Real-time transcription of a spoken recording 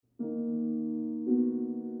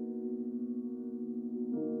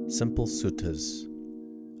Simple Suttas,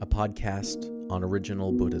 a podcast on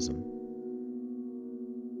original Buddhism.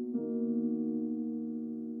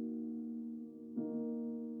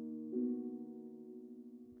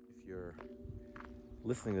 If you're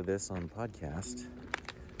listening to this on podcast,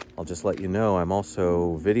 I'll just let you know I'm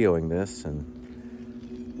also videoing this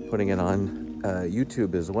and putting it on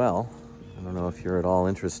YouTube as well. I don't know if you're at all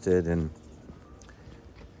interested in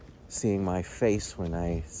seeing my face when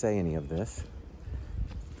I say any of this.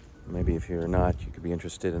 Maybe if you're not, you could be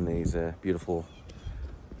interested in these beautiful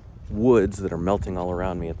woods that are melting all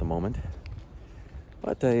around me at the moment.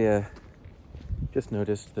 But I just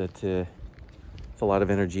noticed that it's a lot of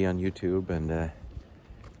energy on YouTube, and if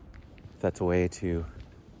that's a way to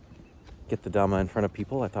get the Dhamma in front of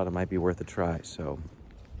people, I thought it might be worth a try. So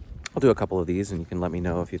I'll do a couple of these, and you can let me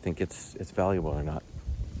know if you think it's valuable or not.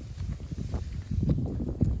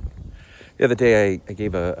 The other day I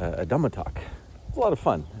gave a Dhamma talk. It was a lot of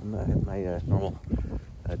fun. My normal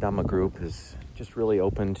Dhamma group is just really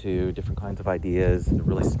open to different kinds of ideas. They're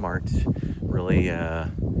really smart, really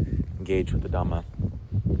engaged with the Dhamma.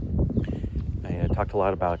 I talked a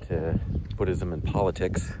lot about Buddhism and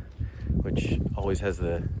politics, which always has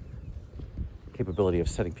the capability of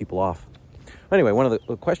setting people off. Anyway, one of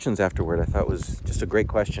the questions afterward I thought was just a great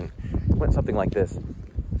question. It went something like this.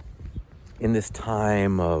 In this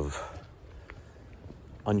time of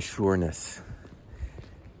unsureness,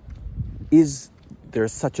 is there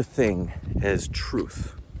such a thing as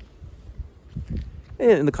truth?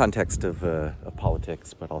 In the context of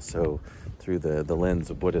politics, but also through the lens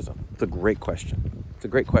of Buddhism. It's a great question. It's a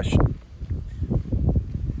great question.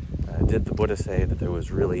 Did the Buddha say that there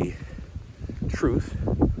was really truth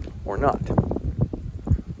or not?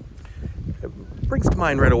 It brings to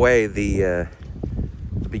mind right away the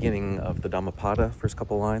beginning of the Dhammapada, first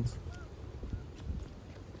couple lines.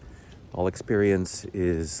 All experience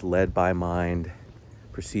is led by mind,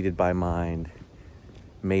 preceded by mind,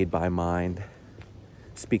 made by mind.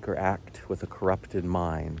 Speak or act with a corrupted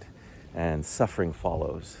mind, and suffering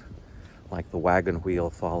follows, like the wagon wheel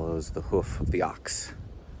follows the hoof of the ox.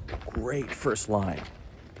 Great first line.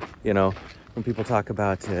 You know, when people talk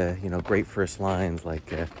about, great first lines,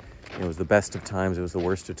 like it was the best of times, it was the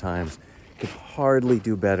worst of times, could hardly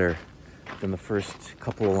do better than the first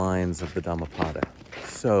couple of lines of the Dhammapada.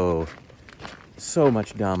 So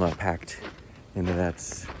much Dhamma packed into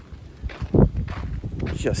that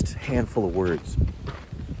just handful of words.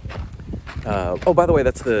 By the way,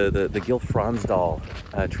 that's the Gil Fronsdal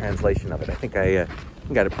translation of it. I think I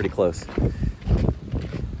got it pretty close.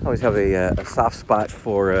 I always have a soft spot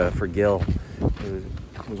for Gil.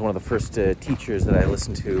 He was one of the first teachers that I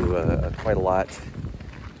listened to quite a lot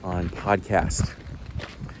on podcast.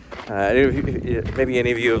 Maybe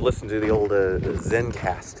any of you have listened to the old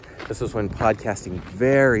Zencast. This was when podcasting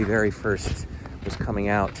very, very first was coming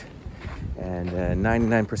out, and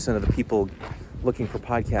 99% of the people looking for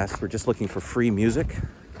podcasts were just looking for free music.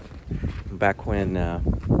 Back when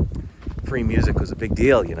free music was a big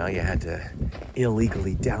deal, you had to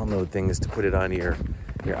illegally download things to put it on your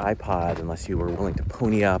iPod unless you were willing to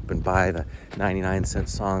pony up and buy the 99-cent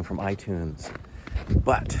song from iTunes.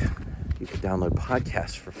 But you could download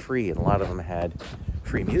podcasts for free, and a lot of them had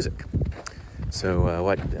free music. So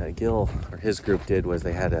what Gil or his group did was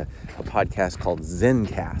they had a podcast called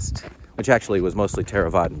Zencast, which actually was mostly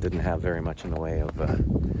Theravada and didn't have very much in the way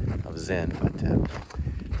of Zen. But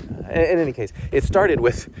in any case, it started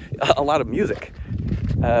with a lot of music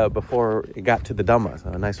before it got to the Dhamma.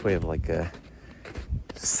 So a nice way of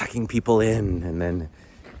sucking people in and then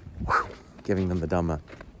giving them the Dhamma.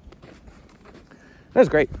 It was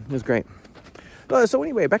great. So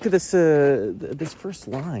anyway, back to this first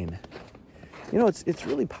line. It's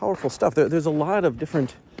really powerful stuff. There's a lot of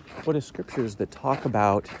different Buddhist scriptures that talk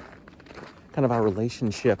about kind of our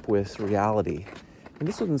relationship with reality. And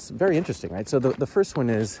this one's very interesting, right? So the first one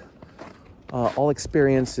is, all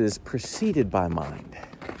experience is preceded by mind,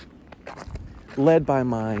 led by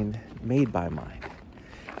mind, made by mind.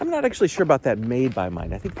 I'm not actually sure about that made by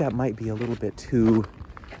mind. I think that might be a little bit too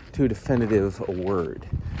definitive a word.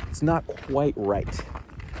 It's not quite right?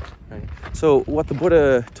 So what the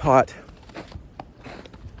Buddha taught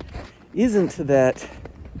isn't that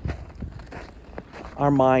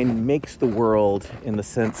our mind makes the world in the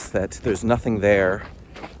sense that there's nothing there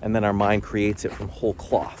and then our mind creates it from whole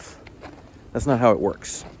cloth. That's not how it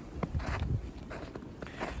works.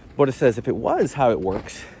 Buddha says if it was how it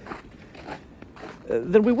works,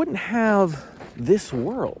 then we wouldn't have this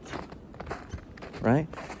world, right?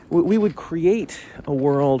 We would create a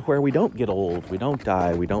world where we don't get old, we don't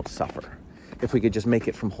die, we don't suffer, if we could just make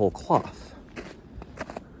it from whole cloth.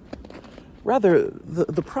 Rather,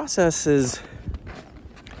 the process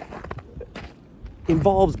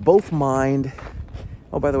involves both mind.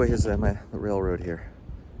 Oh, by the way, here's the railroad here.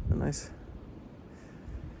 Isn't that nice?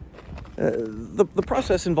 The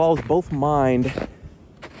process involves both mind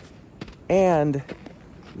and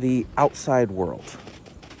the outside world.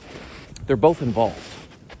 They're both involved.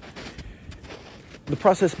 The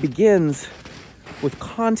process begins with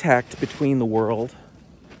contact between the world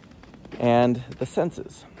and the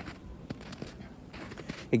senses.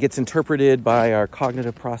 It gets interpreted by our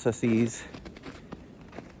cognitive processes,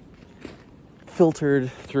 filtered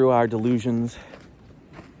through our delusions,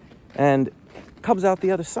 and comes out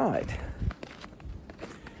the other side.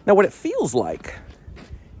 Now, what it feels like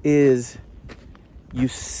is you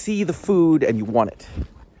see the food and you want it.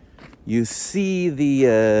 You see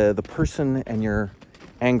the person and you're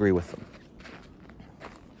angry with them.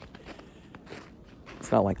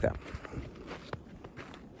 It's not like that.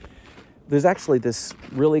 There's actually this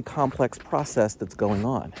really complex process that's going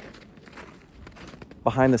on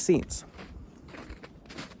behind the scenes.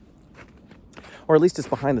 Or at least it's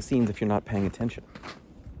behind the scenes if you're not paying attention.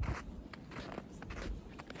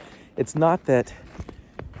 It's not that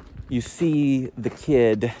you see the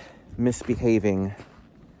kid misbehaving,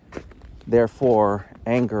 therefore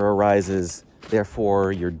anger arises,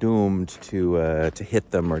 therefore you're doomed to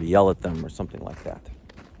hit them or to yell at them or something like that.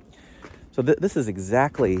 So this is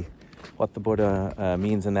exactly what the Buddha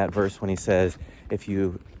means in that verse when he says, if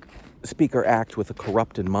you speak or act with a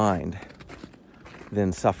corrupted mind,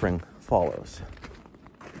 then suffering follows.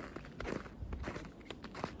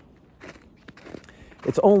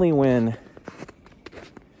 It's only when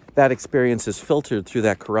that experience is filtered through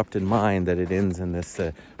that corrupted mind that it ends in this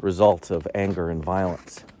result of anger and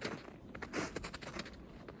violence.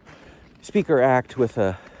 Speak or act with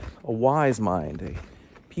a wise mind, a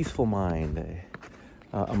peaceful mind,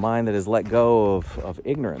 a mind that has let go of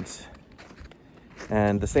ignorance.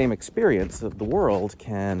 And the same experience of the world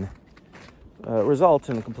can result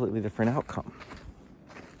in a completely different outcome.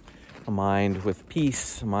 A mind with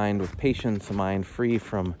peace, a mind with patience, a mind free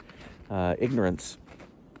from ignorance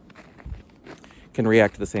can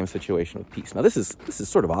react to the same situation with peace. Now, this is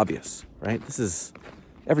sort of obvious, right?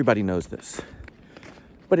 Everybody knows this.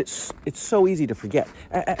 But it's so easy to forget.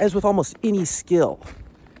 As with almost any skill,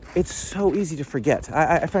 it's so easy to forget.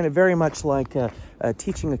 I find it very much like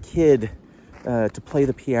teaching a kid to play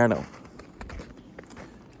the piano.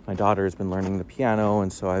 My daughter has been learning the piano,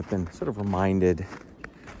 and so I've been sort of reminded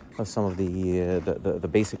of some of the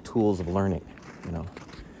basic tools of learning. You know,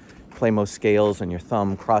 play most scales, and your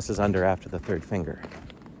thumb crosses under after the third finger.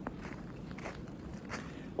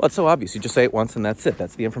 Well, it's so obvious. You just say it once, and that's it.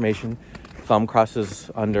 That's the information. Thumb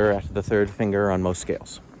crosses under after the third finger on most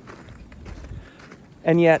scales.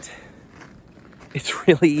 And yet, it's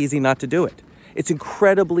really easy not to do it. It's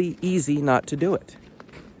incredibly easy not to do it.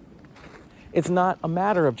 It's not a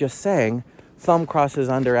matter of just saying, thumb crosses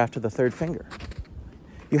under after the third finger.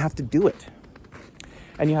 You have to do it.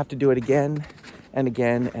 And you have to do it again and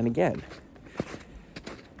again and again.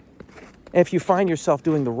 If you find yourself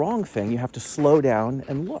doing the wrong thing, you have to slow down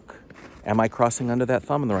and look. Am I crossing under that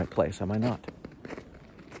thumb in the right place? Am I not?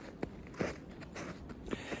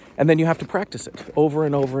 And then you have to practice it over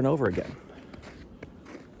and over and over again.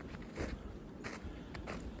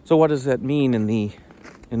 So what does that mean in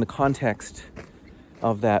the context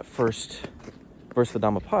of that first verse of the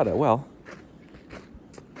Dhammapada? Well,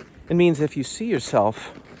 it means if you see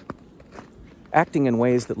yourself acting in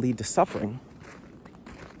ways that lead to suffering,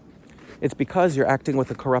 it's because you're acting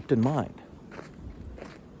with a corrupted mind.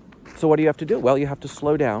 So what do you have to do? Well, you have to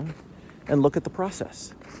slow down and look at the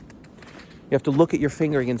process. You have to look at your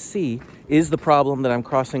fingering and see, is the problem that I'm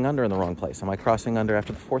crossing under in the wrong place? Am I crossing under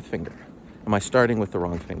after the fourth finger? Am I starting with the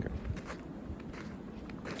wrong finger?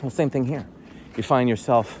 Well, same thing here. You find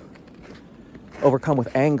yourself overcome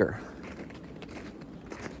with anger.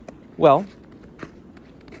 Well,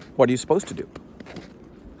 what are you supposed to do?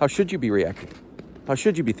 How should you be reacting? How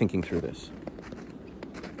should you be thinking through this?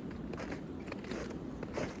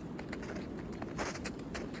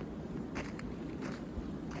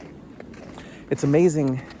 It's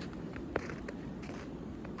amazing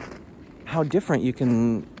how different you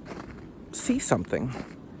can see something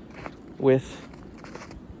with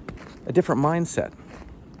a different mindset.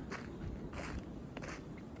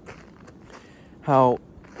 How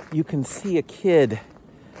you can see a kid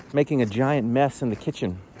making a giant mess in the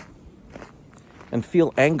kitchen and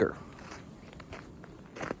feel anger.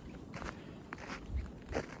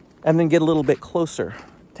 And then get a little bit closer.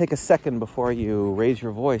 Take a second before you raise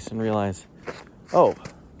your voice and realize, oh,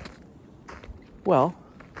 well,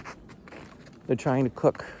 They're trying to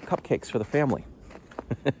cook cupcakes for the family.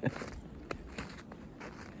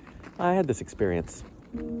 I had this experience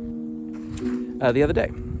the other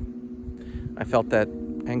day. I felt that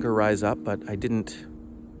anger rise up, but I didn't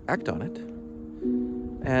act on it.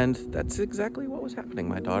 And that's exactly what was happening.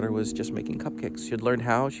 My daughter was just making cupcakes. She had learned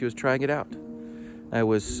how. She was trying it out. I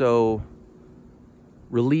was so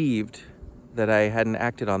relieved that I hadn't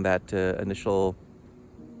acted on that initial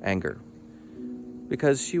anger,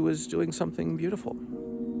 because she was doing something beautiful.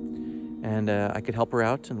 And I could help her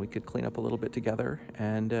out, and we could clean up a little bit together,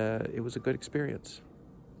 and it was a good experience.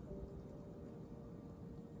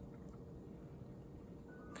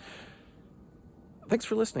 Thanks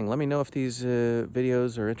for listening. Let me know if these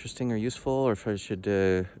videos are interesting or useful, or if I should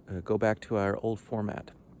go back to our old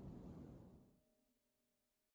format.